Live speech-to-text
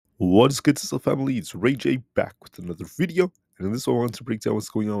What is good, Tesla family? It's Ray J back with another video. And in this one, I want to break down what's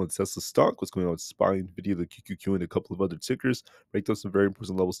going on with Tesla stock, what's going on with SPY, Nvidia, the QQQ, and a couple of other tickers. Break down some very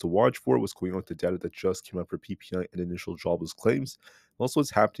important levels to watch for, what's going on with the data that just came out for PPI and initial jobless claims. And also what's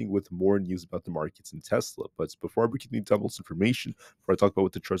happening with more news about the markets in Tesla. But before I break down this information, before I talk about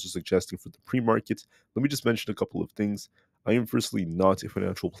what the charts are suggesting for the pre-market, let me just mention a couple of things. I am firstly not a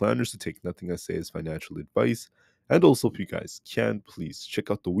financial planner, so take nothing I say as financial advice. And also, if you guys can, please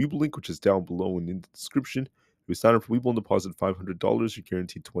check out the Webull link, which is down below and in the description. If you sign up for Webull and deposit $500, you're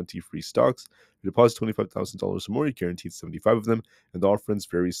guaranteed 20 free stocks. If you deposit $25,000 or more, you're guaranteed 75 of them. And the offer ends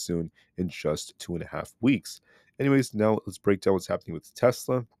very soon in just 2.5 weeks. Anyways, now let's break down what's happening with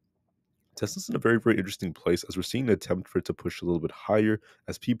Tesla. Tesla's in a very, very interesting place as we're seeing an attempt for it to push a little bit higher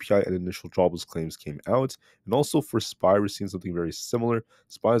as PPI and initial jobless claims came out. And also for SPY, we're seeing something very similar.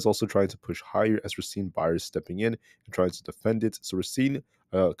 SPY is also trying to push higher as we're seeing buyers stepping in and trying to defend it. So we're seeing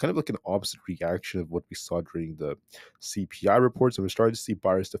kind of like an opposite reaction of what we saw during the CPI reports. And we're starting to see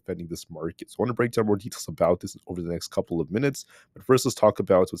buyers defending this market. So I want to break down more details about this over the next couple of minutes. But first, let's talk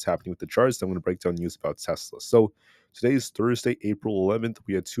about what's happening with the charts. Then I'm going to break down news about Tesla. So today is Thursday, April 11th.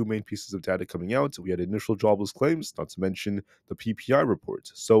 We had two main pieces of data coming out. We had initial jobless claims, not to mention the PPI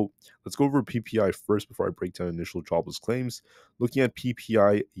report. So let's go over PPI first before I break down initial jobless claims. Looking at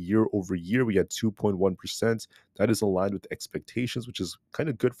PPI year over year, we had 2.1%. That is aligned with expectations, which is kind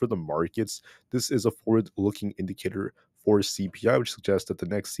of good for the markets. This is a forward-looking indicator for CPI, which suggests that the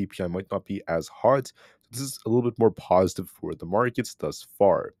next CPI might not be as hot. This is a little bit more positive for the markets thus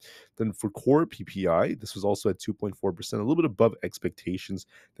far. Then for core PPI, this was also at 2.4%, a little bit above expectations.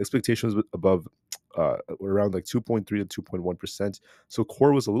 The expectation was above around like 2.3 to 2.1%. So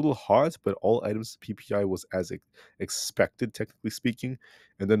core was a little hot, but all items PPI was as expected, technically speaking.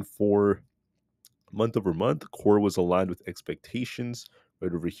 And then for month over month, core was aligned with expectations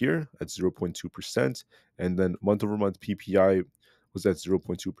right over here at 0.2%. And then month over month PPI was at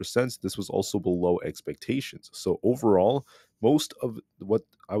 0.2%. This was also below expectations. So overall, most of what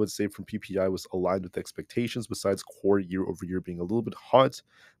I would say from PPI was aligned with expectations, besides core year over year being a little bit hot.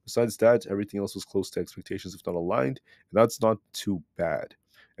 Besides that, everything else was close to expectations, if not aligned. And that's not too bad.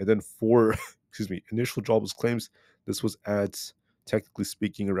 And then for, excuse me, initial jobless claims, this was at, technically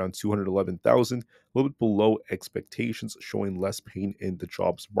speaking, around 211,000, a little bit below expectations, showing less pain in the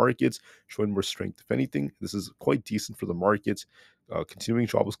jobs market, showing more strength, if anything. This is quite decent for the market. Continuing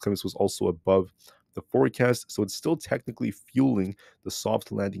jobless claims was also above the forecast, so it's still technically fueling the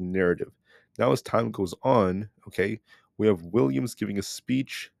soft landing narrative. Now, as time goes on, okay, we have Williams giving a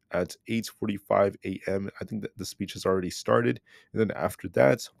speech at 8:45 a.m. I think that the speech has already started. And then after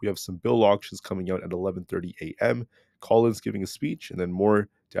that, we have some bill auctions coming out at 11:30 a.m. Collins giving a speech, and then more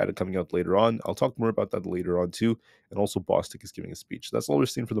data coming out later on. I'll talk more about that later on too. And also Bostic is giving a speech. That's all we're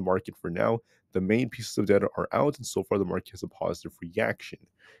seeing for the market for now. The main pieces of data are out, and so far the market has a positive reaction.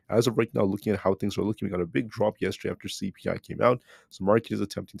 As of right now, looking at how things are looking, we got a big drop yesterday after CPI came out. So market is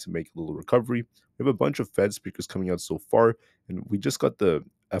attempting to make a little recovery. We have a bunch of Fed speakers coming out so far, and we just got the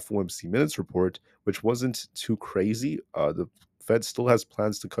FOMC minutes report, which wasn't too crazy. The Fed still has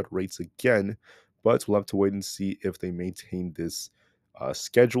plans to cut rates again, but we'll have to wait and see if they maintain this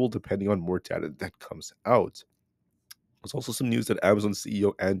schedule depending on more data that comes out. There's also some news that Amazon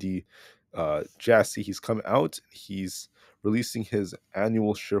CEO Andy Jassy, he's come out. He's releasing his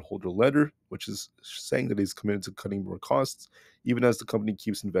annual shareholder letter, which is saying that he's committed to cutting more costs, even as the company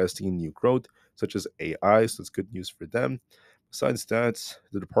keeps investing in new growth, such as AI. So it's good news for them. Besides that,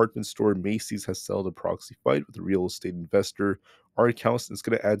 the department store Macy's has settled a proxy fight with the real estate investor Arkhouse, and it's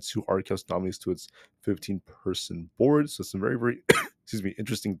going to add two Arkhouse nominees to its 15-person board. So some very, very, excuse me,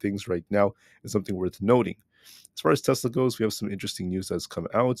 interesting things right now, and something worth noting. As far as Tesla goes, we have some interesting news that's come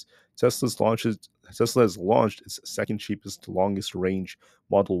out. Tesla has launched its second cheapest to longest range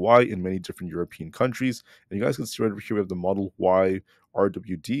Model Y in many different European countries. And you guys can see right over here, we have the Model Y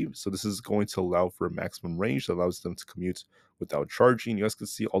RWD. So this is going to allow for a maximum range that allows them to commute without charging. You guys can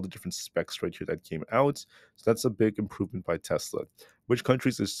see all the different specs right here that came out. So that's a big improvement by Tesla. Which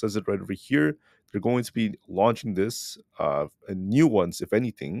countries? It says it right over here. They're going to be launching this and new ones, if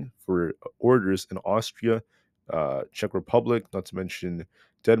anything, for orders in Austria, Czech Republic, not to mention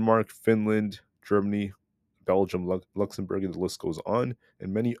Denmark, Finland, Germany, Belgium, Luxembourg, and the list goes on,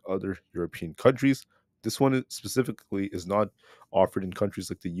 and many other European countries. This one specifically is not offered in countries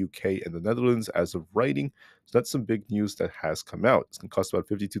like the UK and the Netherlands as of writing. So that's some big news that has come out. It's going to cost about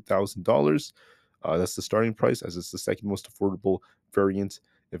 $52,000. That's the starting price, as it's the second most affordable variant,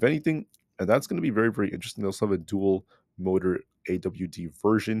 if anything. And that's going to be very, very interesting. They also have a dual motor AWD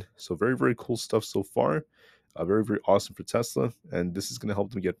version. So very, very cool stuff so far. Very, very awesome for Tesla, and this is going to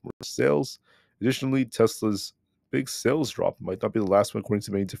help them get more sales. Additionally, Tesla's big sales drop might not be the last one, according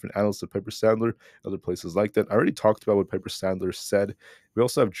to many different analysts at Piper Sandler, other places like that. I already talked about what Piper Sandler said. We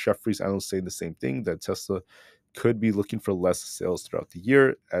also have Jefferies analysts saying the same thing, that Tesla could be looking for less sales throughout the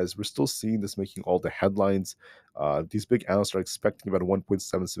year, as we're still seeing this making all the headlines. These big analysts are expecting about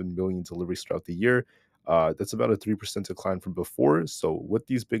 1.77 million deliveries throughout the year. That's about a 3% decline from before. So, with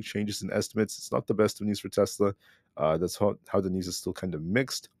these big changes in estimates, it's not the best of news for Tesla. That's how the news is still kind of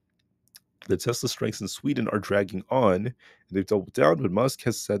mixed. The Tesla strikes in Sweden are dragging on, and they've doubled down, but Musk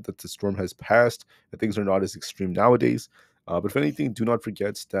has said that the storm has passed and things are not as extreme nowadays. But if anything, do not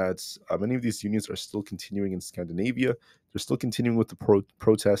forget that many of these unions are still continuing in Scandinavia. They're still continuing with the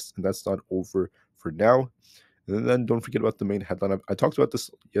protests, and that's not over for now. And then don't forget about the main headline. I talked about this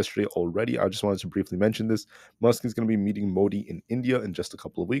yesterday already. I just wanted to briefly mention this. Musk is going to be meeting Modi in India in just a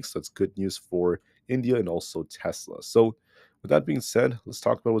couple of weeks. So that's good news for India and also Tesla. So with that being said, let's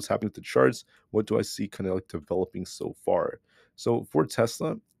talk about what's happening with the charts. What do I see kind of like developing so far? So for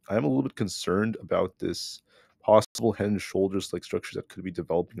Tesla, I am a little bit concerned about this possible head and shoulders like structure that could be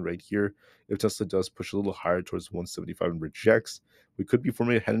developing right here. If Tesla does push a little higher towards 175 and rejects, we could be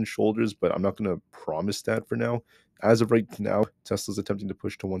forming a head and shoulders, but I'm not going to promise that for now. As of right now, Tesla's attempting to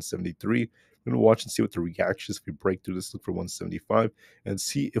push to 173. We're going to watch and see what the reaction is if we break through this, look for 175, and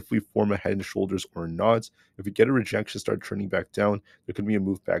see if we form a head and shoulders or not. If we get a rejection, start turning back down, there could be a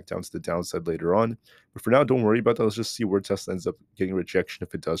move back down to the downside later on. But for now, don't worry about that. Let's just see where Tesla ends up getting a rejection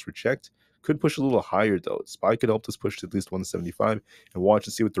if it does reject. Could push a little higher though. SPY could help us push to at least 175 and watch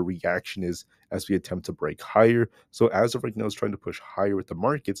and see what the reaction is as we attempt to break higher. So as of right now, it's trying to push higher with the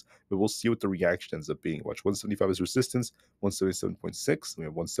markets, but we'll see what the reaction ends up being. Watch 175 as resistance, 177.6. We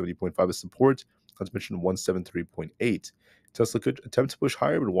have 170.5 as support. Let's mention 173.8. Tesla could attempt to push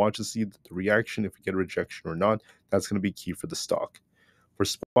higher, but watch to see the reaction if we get a rejection or not. That's going to be key for the stock. For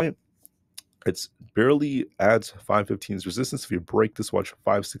SPY, it's barely at 515's resistance. If you break this, watch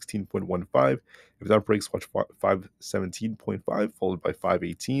 516.15. If that breaks, watch 517.5, followed by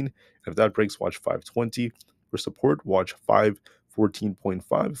 518. And if that breaks, watch 520. For support, watch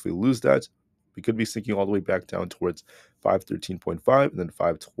 514.5. If we lose that, we could be sinking all the way back down towards 513.5 and then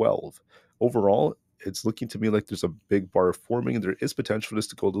 512. Overall, it's looking to me like there's a big bar forming, and there is potential for this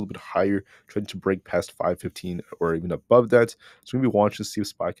to go a little bit higher, trying to break past 515 or even above that. So we're going to be watching to see if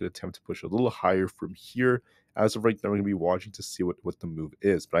SPY can attempt to push a little higher from here. As of right now, we're going to be watching to see what the move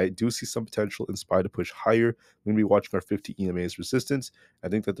is. But I do see some potential in SPY to push higher. We're going to be watching our 50 EMA's resistance. I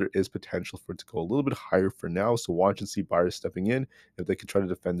think that there is potential for it to go a little bit higher for now. So watch and see buyers stepping in if they can try to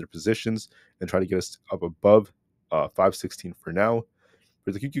defend their positions and try to get us up above 516 for now.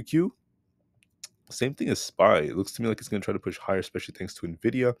 For the QQQ, same thing as SPY. It looks to me like it's going to try to push higher, especially thanks to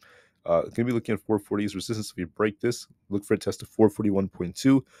Nvda. Going to be looking at 440's resistance. If you break this, look for a test of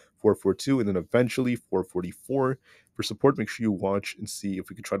 441.2, 442, and then eventually 444. For support, make sure you watch and see if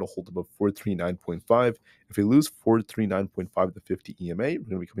we can try to hold above 439.5. If we lose 439.5 the 50 EMA, we're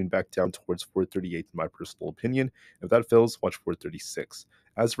going to be coming back down towards 438 in my personal opinion. If that fails, watch 436.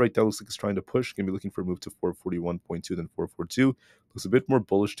 As right now, looks like it's trying to push. Going to be looking for a move to 441.2, then 442. Looks a bit more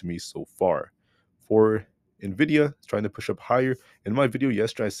bullish to me so far. For Nvda, it's trying to push up higher. In my video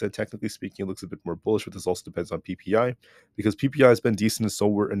yesterday, I said technically speaking, it looks a bit more bullish, but this also depends on PPI, because PPI has been decent and so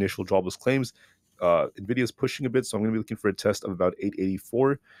were initial jobless claims. Nvidia is pushing a bit, so I'm going to be looking for a test of about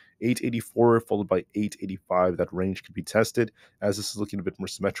 884. 884 followed by 885. That range could be tested, as this is looking a bit more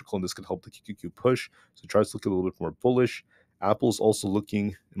symmetrical, and this could help the QQQ push. So it tries to look a little bit more bullish. Apple's also looking,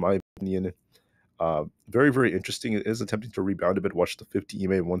 in my opinion, very, very interesting. It is attempting to rebound a bit. Watch the 50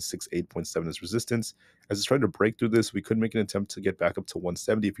 EMA 168.7 as resistance. As it's trying to break through this, we could make an attempt to get back up to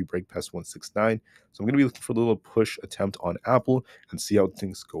 170 if we break past 169. So I'm going to be looking for a little push attempt on Apple and see how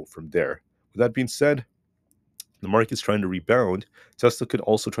things go from there. With that being said, the market's trying to rebound. Tesla could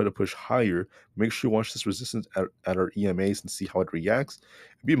also try to push higher. Make sure you watch this resistance at our EMAs and see how it reacts.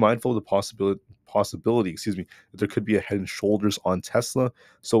 And be mindful of the possibility, that there could be a head and shoulders on Tesla.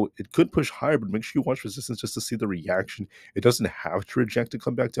 So it could push higher, but make sure you watch resistance just to see the reaction. It doesn't have to reject to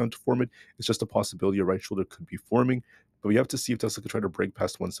come back down to form it. It's just a possibility a right shoulder could be forming. But we have to see if Tesla could try to break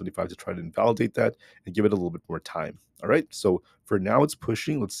past 175 to try to invalidate that and give it a little bit more time. All right. So for now, it's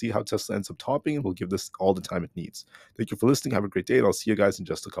pushing. Let's see how Tesla ends up topping, and we'll give this all the time it needs. Thank you for listening. Have a great day, and I'll see you guys in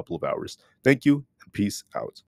just a couple of hours. Thank you, and peace out.